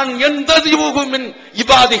இன்திசான் யன்தஸிபுஹு மின்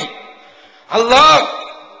இபாதிஹி. அல்லாஹ்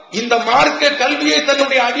இந்த மார்க்க கல்வியை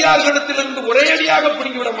தன்னுடைய அடியார்களிடத்திலிருந்து ஒரே அடியாக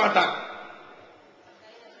பிடுங்கிவிட மாட்டான்.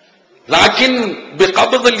 லாக்கின்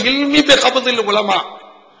பிகப்தில் இல்மி பிகப்தில் உலமா,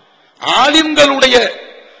 ஆலிம்களுடைய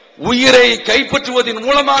உயிரை கைப்பற்றுவதன்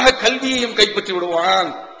மூலமாக கல்வியையும் கைப்பற்றி விடுவான்.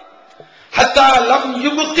 ஹத்தா லம்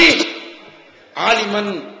யுப்கி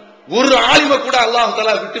ஆலிமன், ஒரு ஆலிம கூட அல்லாஹ்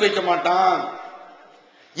தஆலா விட்டு வைக்க மாட்டான்.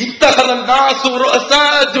 இத்தகதன் நாசு ருஅஸா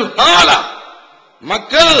ஜுஹாலா,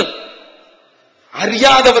 மக்கள்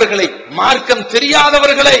அறியாதவர்களை, மார்க்கம்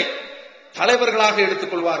தெரியாதவர்களை தலைவர்களாக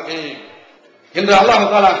எடுத்துக் கொள்வார்கள் என்று அல்லாஹ்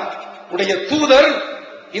தஆலா உடைய தூதர்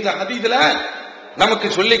இந்த ஹதீஸ்ல நமக்கு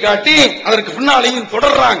சொல்லி காட்டி அதற்கு பின்னாலேயும்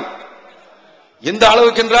தொடர்றாங்க. எந்த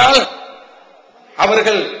அளவுக்கு என்றால்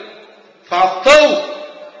அவர்கள்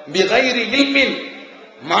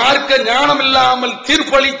மார்க்க ஞானம் இல்லாமல்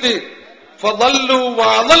தீர்ப்பளித்து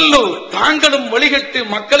தாங்களும் வழிகட்டு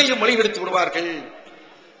மக்களையும் வழிகெடுத்து விடுவார்கள்.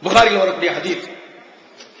 புகாரில் வரக்கூடிய ஹதீஸ்.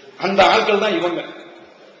 அந்த ஆட்கள் தான் இவங்க.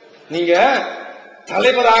 நீங்க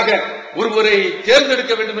தலைவராக ஒருவரை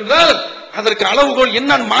தேர்ந்தெடுக்க வேண்டும் என்றால் அதற்கு அளவுகோல்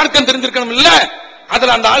என்ன, மார்க்கம் தெரிஞ்சிருக்கணும் இல்ல?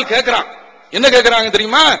 அதுல அந்த ஆள் கேட்கிறான். என்ன கேட்கிறாங்க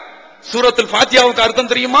தெரியுமா? சூரத்துல் ஃபாத்தியாவுக்கு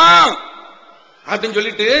அர்த்தம் தெரியுமா அப்படின்னு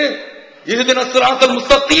சொல்லிட்டு இஹ்தினஸ் ஸிராத்தல்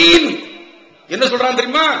முஸ்தகீம் என்ன சொல்றான்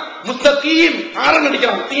தெரியுமா? முஸ்தகீம் ஆரன்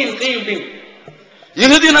அடிக்கிறான், தீன் தீன் தீன்.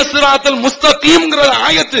 இஹ்தினஸ் ஸிராத்தல் முஸ்தகீம்ங்கற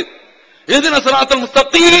ஆயத்து, இஹ்தினஸ் ஸிராத்தல்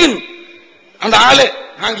முஸ்தகீம் அந்த ஆளு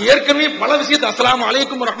நாங்க ஏற்கனவே பல விஷயத்தை அஸ்ஸலாமு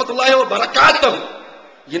அலைக்கும் வரஹ்மத்துல்லாஹி வ பரக்காத்துஹு,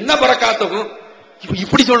 என்ன பரக்காத்துஹு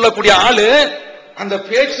இப்படி சொல்லக்கூடிய ஆளு அந்த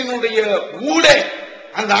பேச்சினுடைய ஊடே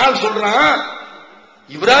அந்த ஆள் சொல்றான்,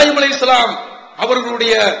 இப்ராஹிம் அலைஹிஸ்ஸலாம்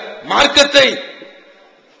அவர்களுடைய மார்க்கத்தை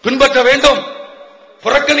பின்பற்ற வேண்டும்,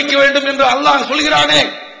 புறக்கணிக்க வேண்டும் என்று அல்லாஹ் சொல்கிறானே,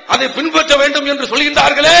 அதை பின்பற்ற வேண்டும் என்று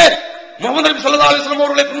சொல்கின்றார்களே, முஹம்மது நபி ஸல்லல்லாஹு அலைஹி வஸல்லம்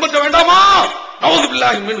அவர்களை பின்பற்ற வேண்டாமா? நஊது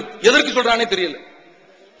பில்லாஹி மின். எதற்கு சொல்றானே தெரியல.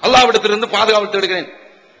 அல்லாஹ்விடத்திலிருந்து பாதுகாப்பு தேடுகிறேன்.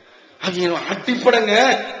 அடிப்படைங்க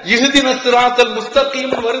இஹ்தினஸ் ஸிராத்தல்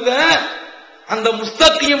முஸ்தகீம் வருது. அந்த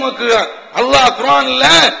முஸ்தகீமுக்கு அல்லாஹ் குர்ஆன்ல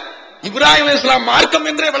இப்ராஹிம் அலைஹிஸ்ஸலாம் மார்க்கம்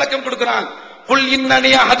என்றே விளக்கம் கொடுக்கிறான். குல்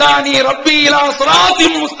இன்னனி ஹதானி ரப்பி இலா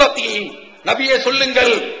ஸிராத்தின் முஸ்தகீம். நபியே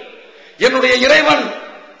சொல்லுங்கள், என்னுடைய இறைவன்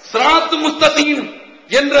ஸிராத்து முஸ்தகீம்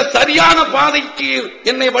என்ற சரியான பாதைக்கு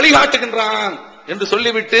என்னை வழிகாட்டுகின்றான் என்று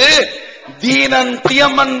சொல்லிவிட்டு தீனன்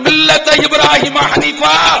கியமன் மில்லத இப்ராஹிம்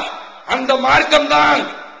ஹனீஃபா, அந்த மார்க்கம் தான்,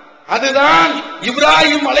 அதுதான்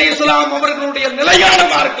இப்ராஹிம் அலைஹிஸ்ஸலாம் அவர்களுடைய நிலையான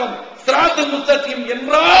மார்க்கம். ஸிராத்து முஸ்தகீம்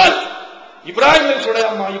என்றால் இப்ராஹிம்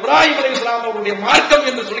அலைஹிஸ்ஸலாம் அவருடைய மார்க்கம்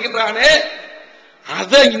என்று சொல்கின்றானே,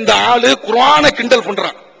 அத இந்த ஆளு குர்ஆனை கிண்டல்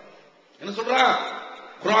பண்றான். என்ன சொல்றான்?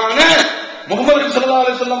 குர்ஆன முஹம்மது ஸல்லல்லாஹு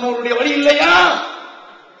அலைஹி வஸல்லம் அவருடைய வழி இல்லையா,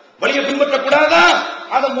 வழியை பின்பற்ற கூடாதா?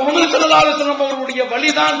 அது முஹம்மது ஸல்லல்லாஹு அலைஹி வஸல்லம் அவருடைய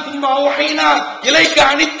வழிதான். சும்மா வஹைனா இலைக்க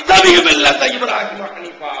அனித்தபி மில்லத இப்ராஹிம்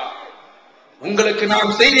ஹனீஃபா, உங்களுக்கு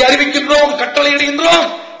நாம் செய்தி அறிவிக்கின்றோம், கட்டளை இடுகின்றோம்,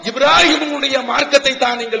 இப்ராஹிமுடைய மார்க்கத்தை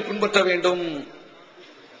தான் நீங்கள் பின்பற்ற வேண்டும்.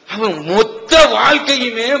 அவன் மொத்த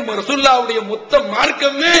வாழ்க்கையுமே ரசூலுல்லாஹ்வுடைய மொத்த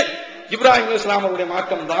மார்க்கமே இப்ராஹிம் அலைஹிஸ்ஸலாம் அவருடைய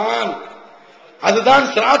மார்க்கம் தான். அதுதான்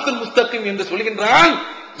ஸிராத்துல் முஸ்தகீம் என்று சொல்கின்றான்.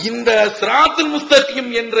 இந்த ஸிராத்துல் முஸ்தகீம்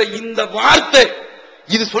என்ற இந்த வார்த்தை,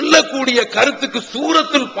 இது சொல்லக்கூடிய கருத்துக்கு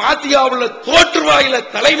சூரத்துல் ஃபாத்திஹாவுல தோற்றுவாயில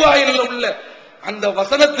தலைவாயில உள்ள அந்த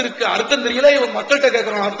வசனத்திற்கு அர்த்தம் தெரியல. இவன் மக்கள்கிட்ட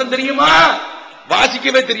கேட்கிறான், அர்த்தம் தெரியுமா?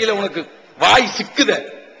 வாசிக்கவே தெரியல, உனக்கு வாய் சிக்குத,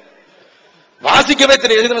 வாசிக்கவே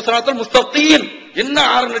தெரியல. ஸிராத்துல் முஸ்தகீம் என்ன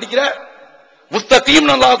ஆரம்பம் நடிக்கிற? முஸ்தகீம்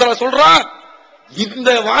அல்லாஹ் தஆலா சொல்றான். இந்த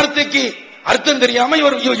வார்த்தைக்கு அர்த்தம் தெரியாம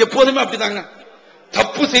இவர் எப்போதுமே அப்படிதாங்க.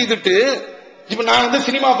 தப்பு செய்துட்டு இப்ப நான் வந்து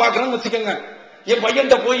சினிமா பாக்குறேன்னு வச்சுக்கோங்க, என்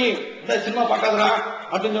பையன்கிட்ட போய் இந்த சினிமா பார்க்காதரா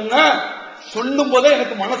அப்படின்னு சொன்னா சொல்லும் போதே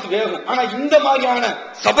எனக்கு மனசு வேகும். ஆனா இந்த மாதிரியான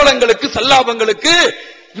சபலங்களுக்கு சல்லாபங்களுக்கு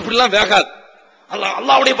இப்படி எல்லாம் வேகாது.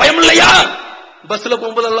 அல்லாஹ்வுடைய பயம் இல்லையா? பஸ்ல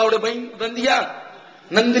போகும்போது அல்லாஹ்வுடைய பயம் வந்தியா?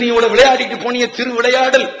 நந்தினியோட விளையாடிட்டு போனிய சிறு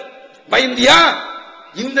விளையாடல் பயந்தியா?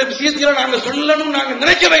 இந்த விஷயத்துல நாங்க சொல்லணும் நாங்க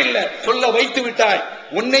நினைக்கவே இல்லை, சொல்ல வைத்து விட்டாய்.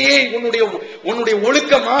 உன்னையே உன்னுடைய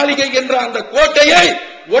ஒழுக்க மாளிகை என்ற அந்த கோட்டையை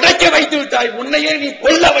உடைக்க வைத்து விட்டாய், உன்னையே நீ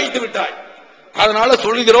கொல்ல வைத்து விட்டாய். அதனால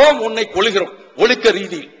சொல்கிறோம், உன்னை கொள்கிறோம் ஒழுக்க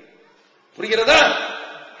ரீதியில். புரிகிறதா?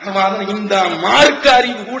 இந்த மார்க்க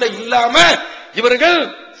அறிவு கூட இல்லாம இவர்கள்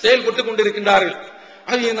செயல்பட்டுக் கொண்டிருக்கின்றார்கள்.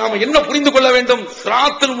 அது நாம என்ன புரிந்து கொள்ள வேண்டும்?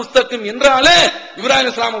 ஸிராத்துல் முஸ்தகீம் என்றாலே இப்ராஹிம்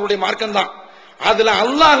அலைஹிஸ்ஸலாம் அவருடைய மார்க்கம் தான். அதுல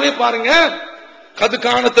அல்லாஹ்வே பாருங்க, கது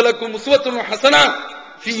கானத்துலக்கும் உஸ்வத்துன் ஹஸனா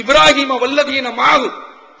ஃபி இப்ராஹிம வல்லதீன மாஹு,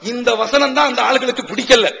 இந்த வசனம் தான் அந்த ஆளுகளுக்கு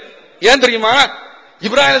பிடிக்கல. ஏன் தெரியுமா?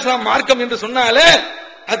 இப்ராஹிம் அலைஹிஸ்ஸலாம் மார்க்கம் என்று சொன்னாலே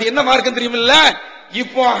அது என்ன மார்க்கம் தெரியுமில்ல?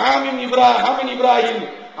 இப்போ ஹாமின் இப்ராஹிம்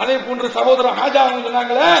அதே போன்று சகோதரர் ஹாஜா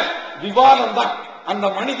சொன்னாங்களே, விவாதம் தான். அந்த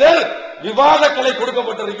மனிதர் விவாத கலை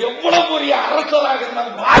கொடுக்கப்பட்டது. எவ்வளவு பெரிய அரசராக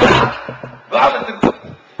இருந்தாலும்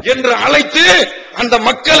என்று அழைத்து அந்த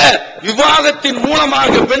மக்களை விவாதத்தின்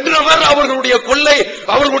மூலமாக வென்றவர், அவர்களுடைய கொள்ளை,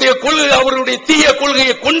 அவர்களுடைய தீய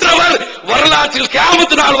கொள்கையை கொன்றவர், வரலாற்றில்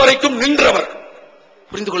கியாமத் நாள் வரைக்கும் நின்றவர்.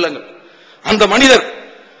 புரிந்து கொள்ளுங்கள். அந்த மனிதர்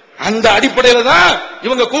அந்த அடிப்படையில தான்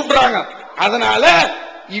இவங்க கூப்பிடுறாங்க. அதனால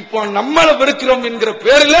இப்போ நம்மளை வெறுக்கிறோம் என்கிற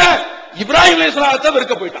பேர்ல இப்ராஹிம் அலைஹிஸ்ஸலாத்தை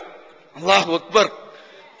வெறுக்க போயிட்டான். அல்லாஹ் அக்பர்.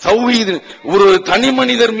 தௌஹீத், ஒரு தனி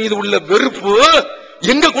மனிதர் மீது உள்ள வெறுப்பு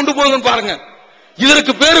எங்க கொண்டு போகுதுன்னு பாருங்க.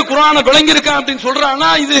 இதற்கு பேரு குர்ஆனை விளங்கி இருக்கான் அப்படின்னு சொல்றானா,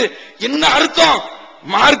 இது என்ன அர்த்தம்?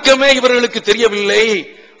 மார்க்கமே இவர்களுக்கு தெரியவில்லை.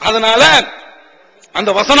 அதனால அந்த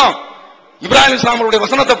வசனம், இப்ராஹிம் அலைஹிஸ்ஸலாமுடைய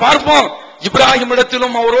வசனத்தை பார்ப்போம். இப்ராஹிம்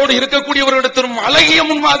இடத்திலும் அவரோடு இருக்கக்கூடியவர்களிடத்திலும் அழகிய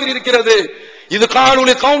முன்மாதிரி இருக்கிறது. இது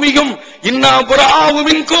காலுலி கௌமியும் இன்னா புராஉ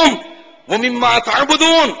மின்கும் வ மிம்மா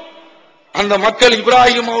தஅபுதூன். அந்த மக்கள்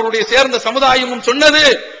இப்ராஹிம் அவருடைய சேர்ந்த சமுதாயமும் சொன்னது,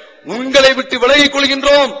 உங்களை விட்டு விலகிக்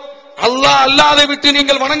கொள்கின்றோம், அல்லாஹ் அல்லாதை விட்டு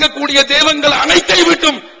நீங்கள் வணங்கக்கூடிய தெய்வங்கள் அனைத்தை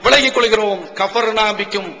விட்டும் விலகிக் கொள்கிறோம். கஃபர்னா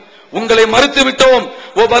பிக்கும், உங்களை மறுத்து விட்டோம்.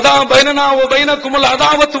 ஓ பதா பைனனா ஓ பைனகுமுல்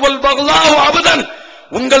அதாவத்து வல் பக்லாஹு அபதன்,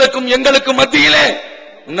 உங்களுக்கும் எங்களுக்கும் மத்தியிலே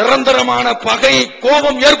நிரந்தரமான பகை,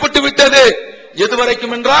 கோபம் ஏற்பட்டு விட்டது.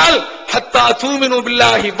 எதுவரைக்கும் என்றால் ஹத்தா தூமினு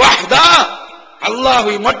பில்லாஹி வஹ்தா,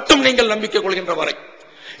 அல்லாஹ்வை மட்டும் நீங்கள் நம்பிக்கை கொள்கின்ற வரை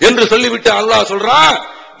என்று சொல்லிவிட்டு அல்லாஹ் சொல்றான்,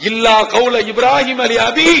 இல்லா கௌல இப்ராஹிம் அலி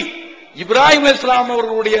அபி, இப்ராஹிம் அலைஹிஸ்ஸலாம்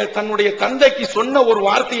அவர்களுடைய தன்னுடைய தந்தைக்கு சொன்ன ஒரு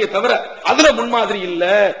வார்த்தையை தவிர அதுல முன்மாதிரி இல்ல.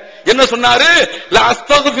 என்ன சொன்னாரு? லா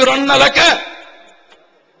அஸ்தக்ஃபிருன்ன லக,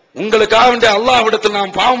 உங்களுக்காக வேண்டிய அல்லாஹ்விடத்தில்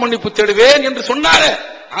நான் பாவ மன்னிப்பு தேடுவேன் என்று சொன்னாரு.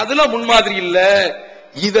 அதுல முன்மாதிரி இல்ல.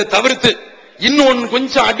 இதை தவிர்த்து இன்னொன்னு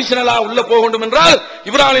கொஞ்சம் அடிஷனலா உள்ள போக வேண்டும் என்றால்,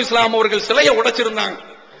 இப்ராஹிம் அலைஹிஸ்ஸலாம் அவர்கள் சிலையை உடைச்சிருந்தாங்க.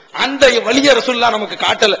 அந்த வலிய ரசூலுல்லாஹ் நமக்கு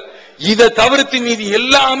காட்டல. இதை தவிர்த்து மீதி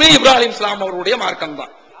எல்லாமே இப்ராஹிம் அலைஹிஸ்ஸலாம் அவருடைய மார்க்கம்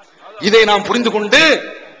தான். இதை நாம் புரிந்து கொண்டு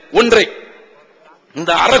ஒன்றை,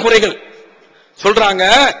 இந்த அறகுறைகள் சொல்றாங்க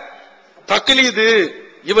தக்லீது,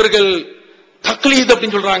 இவர்கள் தக்லீத்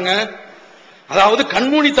அப்படின்னு சொல்றாங்க, அதாவது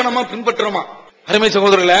கண்மூடித்தனமா பின்பற்றுமா. அருமை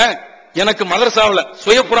சகோதரர்களே, எனக்கு மதரசாவில்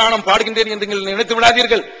சுய புராணம் பாடுகின்றேன் என்று நினைத்து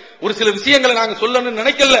விடாதீர்கள். ஒரு சில விஷயங்களை நாங்க சொல்லணும்னு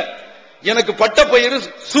நினைக்கல. எனக்கு பட்ட பெயரு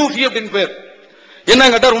சூஃபி அப்படின்னு பேர். என்ன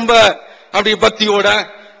கேட்டா ரொம்ப அப்படி பக்தியோட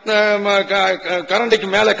கரண்டைக்கு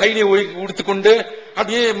மேல கையிலே உடுத்துக்கொண்டு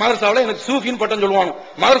அப்படியே மதரசாவில் எனக்கு சூஃபின்னு பட்டம் சொல்லுவாங்க.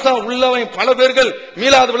 மதரசா உள்ளவன் பல பேர்கள்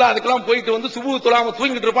மீளாது விழா அதுக்கெல்லாம் போயிட்டு வந்து சுபு தொழாம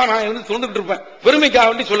தூங்கிட்டு இருப்பான். நான் வந்து சொல்லிட்டு இருப்பேன், பெருமைக்காக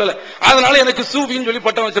வேண்டி சொல்லல. அதனால எனக்கு சூஃபின்னு சொல்லி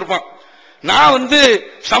பட்டம் வச்சிருப்பான். நான்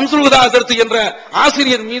ஷம்சுல் ஹுதா ஹஸரத் என்ற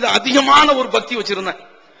ஆசிரியர் மீது அதிகமான ஒரு பக்தி வச்சிருந்தேன்.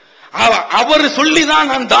 அவர் சொல்லிதான்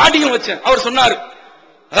நான் தாடியும் வச்சேன். அவர் சொன்னார்,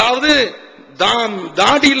 அதாவது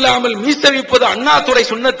தாடி இல்லாமல் மீசை வைப்பது அண்ணாதுரை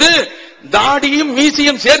சுன்னத்து, தாடியும்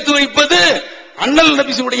மீசையும் சேர்த்து வைப்பது அண்ணல்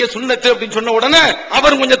நபிசுடைய சுன்னத்து அப்படின்னு சொன்ன உடனே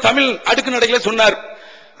அவர் கொஞ்சம் தமிழ் அடுக்கு நடையில சொன்னார்.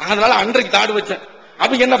 அதனால அன்றைக்கு தாடி வச்சேன்.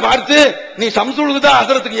 அப்ப என்ன பார்த்து, நீ ஷம்சுல் ஹுதா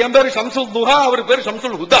ஹஸரத்துக்கு என் பேரு ஷம்சுல் துஹா, அவர் பேரு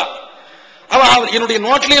ஷம்சுல் ஹுதா. என்னுடைய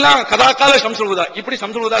நோட்ல எல்லாம் கதாக்கால ஷம்சுல் ஹுதா, இப்படி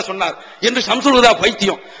ஷம்சுல் ஹுதா சொன்னார் என்று ஷம்சுல் ஹுதா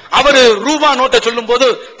பைத்தியம். அவர் ரூபா நோட்டை சொல்லும் போது,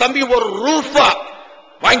 தம்பி ஒரு ரூபா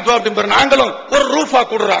வாங்கிப்போ அப்படின்னு, நாங்களும் ஒரு ரூபா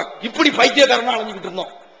கொடுறாங்க, இப்படி பைத்தியக்காரனா அழைஞ்சிட்டு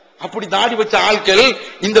இருந்தோம். அப்படி தாடி வச்ச ஆட்கள்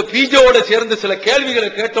இந்த பிஜோட சேர்ந்து சில கேள்விகளை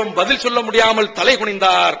கேட்டோம், பதில் சொல்ல முடியாமல் தலை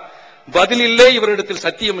குனிந்தார். பதில் இல்லை, இவரிடத்தில்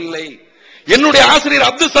சத்தியம் இல்லை. என்னுடைய ஆசிரியர்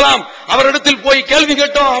அப்துல் சலாம் அவரிடத்தில் போய் கேள்வி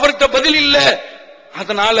கேட்டோம், அவர்கிட்ட பதில் இல்லை.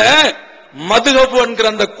 அதனால மதுஹப் என்கிற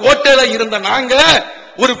அந்த கோட்டையில இருந்த நாங்க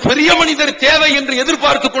ஒரு பெரிய மனிதர் தேவை என்று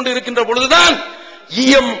எதிர்பார்த்து கொண்டு இருக்கின்ற பொழுதுதான்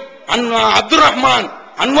அப்துல் ரஹ்மான்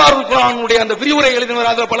அன்வாருல் குர்ஆனுடைய அந்த விரிவுரை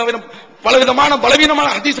எழுதினார். அதுல பலவிதமான பலவீனமான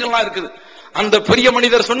ஹதீஸ்கள்லாம் இருக்குது. அந்த பெரிய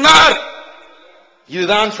மனிதர் சொன்னார்,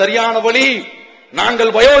 இதுதான் சரியான வழி,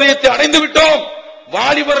 நாங்கள் வயோதிகத்தை அடைந்து விட்டோம்,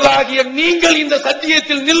 வாலிபர்களாகிய நீங்கள் இந்த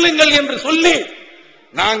சத்தியத்தில் நில்லுங்கள் என்று சொல்லி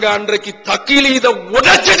நாங்க அன்றைக்கு தக்லீத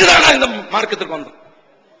உடைச்சிட்டு தான் இந்த மார்க்கத்துக்கு வந்தோம்.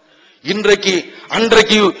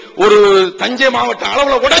 அன்றைக்கு ஒரு தஞ்சை மாவட்ட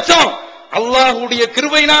அளவுல உடைச்சோம். அல்லாஹ்வுடைய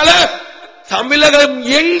கிருபையினால தமிழகம்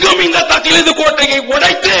எங்கும் இந்த தக்லீது கோட்டையை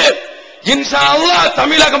உடைத்து இன்ஷா அல்லாஹ்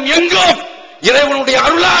தமிழகம் எங்கும் இறைவனுடைய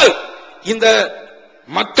அருளால் இந்த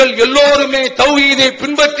மக்கள் எல்லோருமே தௌஹீதை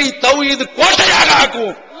பின்பற்றி தௌஹீது கோட்டையாக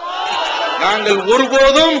ஆக்குவோம். நாங்கள்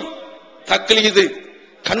ஒருபோதும் தக்லீது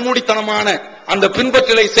கண்மூடித்தனமான அந்த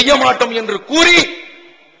பின்பற்றலை செய்ய மாட்டோம் என்று கூறி,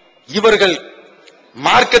 இவர்கள்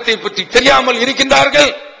மார்க்கத்தை பற்றி தெரியாமல்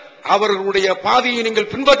இருக்கின்றார்கள், அவர்களுடைய பாதையை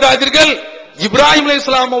நீங்கள் பின்பற்றாதீர்கள். இப்ராஹிம்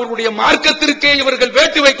அலைஹிஸ்ஸலாம் அவர்களுடைய மார்க்கத்திற்கே இவர்கள்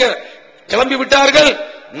வேட்டு வைக்க கிளம்பி விட்டார்கள்.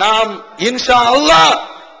 நாம் இன்ஷா அல்லாஹ்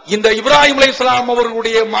இந்த இப்ராஹிம் அலைஹிஸ்ஸலாம்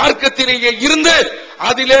அவர்களுடைய மார்க்கத்திலேயே இருந்து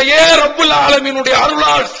அதிலேயே ரப்புல் ஆலமீனுடைய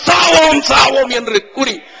அருளால் சாவோம் என்று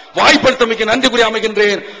கூறி வாய்ப்படுத்தமைக்கு நன்றி கூறி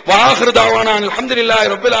அமைகின்றேன். வாஹிரு தாவானா அல்ஹம்துலில்லாஹி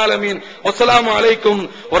ரப்பில் ஆலமீன். வஸ்ஸலாமு அலைக்கும்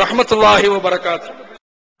வரஹ்மத்துல்லாஹி வபரகாத்துஹு.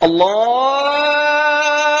 அல்லாஹ்